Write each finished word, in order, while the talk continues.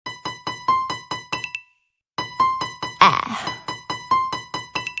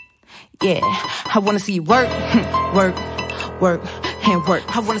Yeah, I wanna see you work, work, work, and work.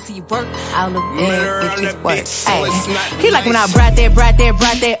 I wanna see you work, all of that bitches work. Ay. He like when I ride that,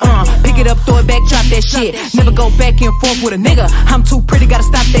 pick it up, throw it back, drop that shit. Never go back and forth with a nigga. I'm too pretty, gotta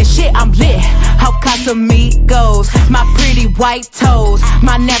stop that shit. I'm lit. How Casamigos, my pretty white toes,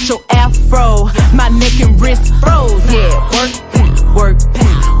 my natural afro, my neck and wrist froze. Yeah, work, work,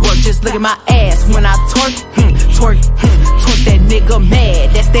 work. Just look at my ass when I twerk, twerk, twerk. That nigga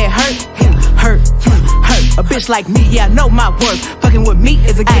mad, that's that hurt, hurt. A bitch like me, yeah, I know my worth. Fucking with me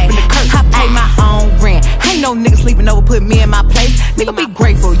is a gift and a curse. I pay my own rent. Ain't no nigga sleeping over, put me in my place. Nigga, be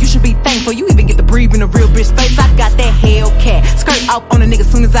grateful, you should be thankful. You even get to breathe in a real bitch face. I got that Hellcat, skirt off on a nigga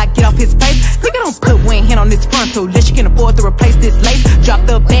soon as I get off his face. Nigga, don't put one hand on this frontal unless you can afford to replace this lace. Drop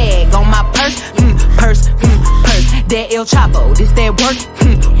the bag on my purse, purse. That El Chapo, this that work,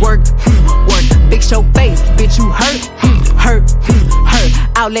 work. Big show face, bitch, you hurt.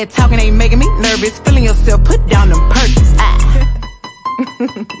 Outlet talking ain't making me nervous. Feeling yourself, put down them perks.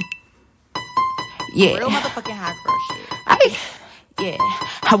 Yeah. Real motherfucking HighCurse shit. Yeah.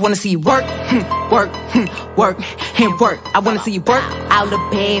 I wanna see you work, work, work, and work. I wanna see you work, all the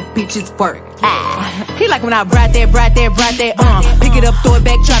bad bitches work. He like when I ride that, pick it up, throw it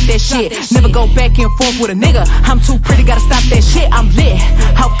back, drop that shit. Never go back and forth with a nigga. I'm too pretty, gotta stop that shit. I'm lit.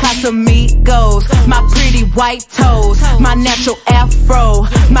 How Casamigos, my pretty white toes, my natural afro,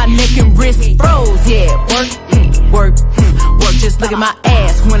 my neck and wrist froze. Yeah, work, work. Just look at my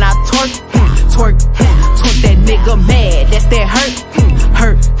ass when I twerk, that nigga mad, that's that hurt.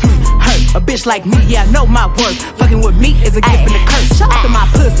 A bitch like me, yeah, I know my worth. Fucking with me is a gift and a curse. Shout out to my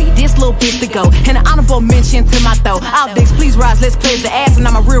pussy, this little bitch to go. And an honorable mention to my throat. All dicks, please rise, let's play the ass. And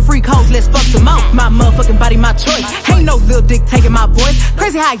I'm a real freak hoes, let's fuck some more. My motherfucking body, my choice. Ain't no little dick taking my voice.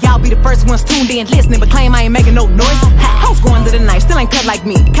 Crazy how y'all be the first ones tuned in, listening, but claim I ain't making no noise. Hoes going to the night, still ain't cut like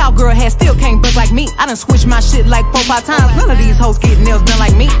me. Cowgirl hat still can't buck like me. I done switched my shit like 4-5 times. None of these hoes get nails done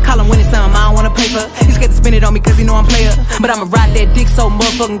like me. Call them when it's something I don't wanna pay for. He's scared to spend it on me cause he know I'm player. But I'ma ride that dick so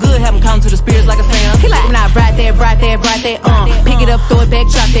motherfucking good, have him come to the spirits like a fan. He like when I ride that, pick it up, throw it back,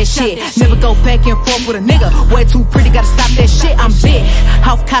 drop that shit. Never go back and forth with a nigga. Way too pretty, gotta stop that shit. I'm lit.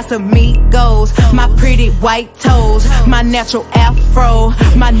 How Casamigos, my pretty white toes, my natural afro,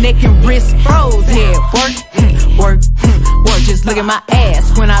 my neck and wrist froze. Yeah, work. Just look at my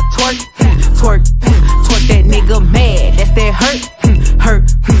ass when I twerk, that nigga mad, that's that hurt.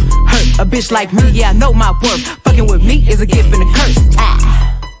 A bitch like me, yeah, I know my worth. Fucking with me is a gift and a curse.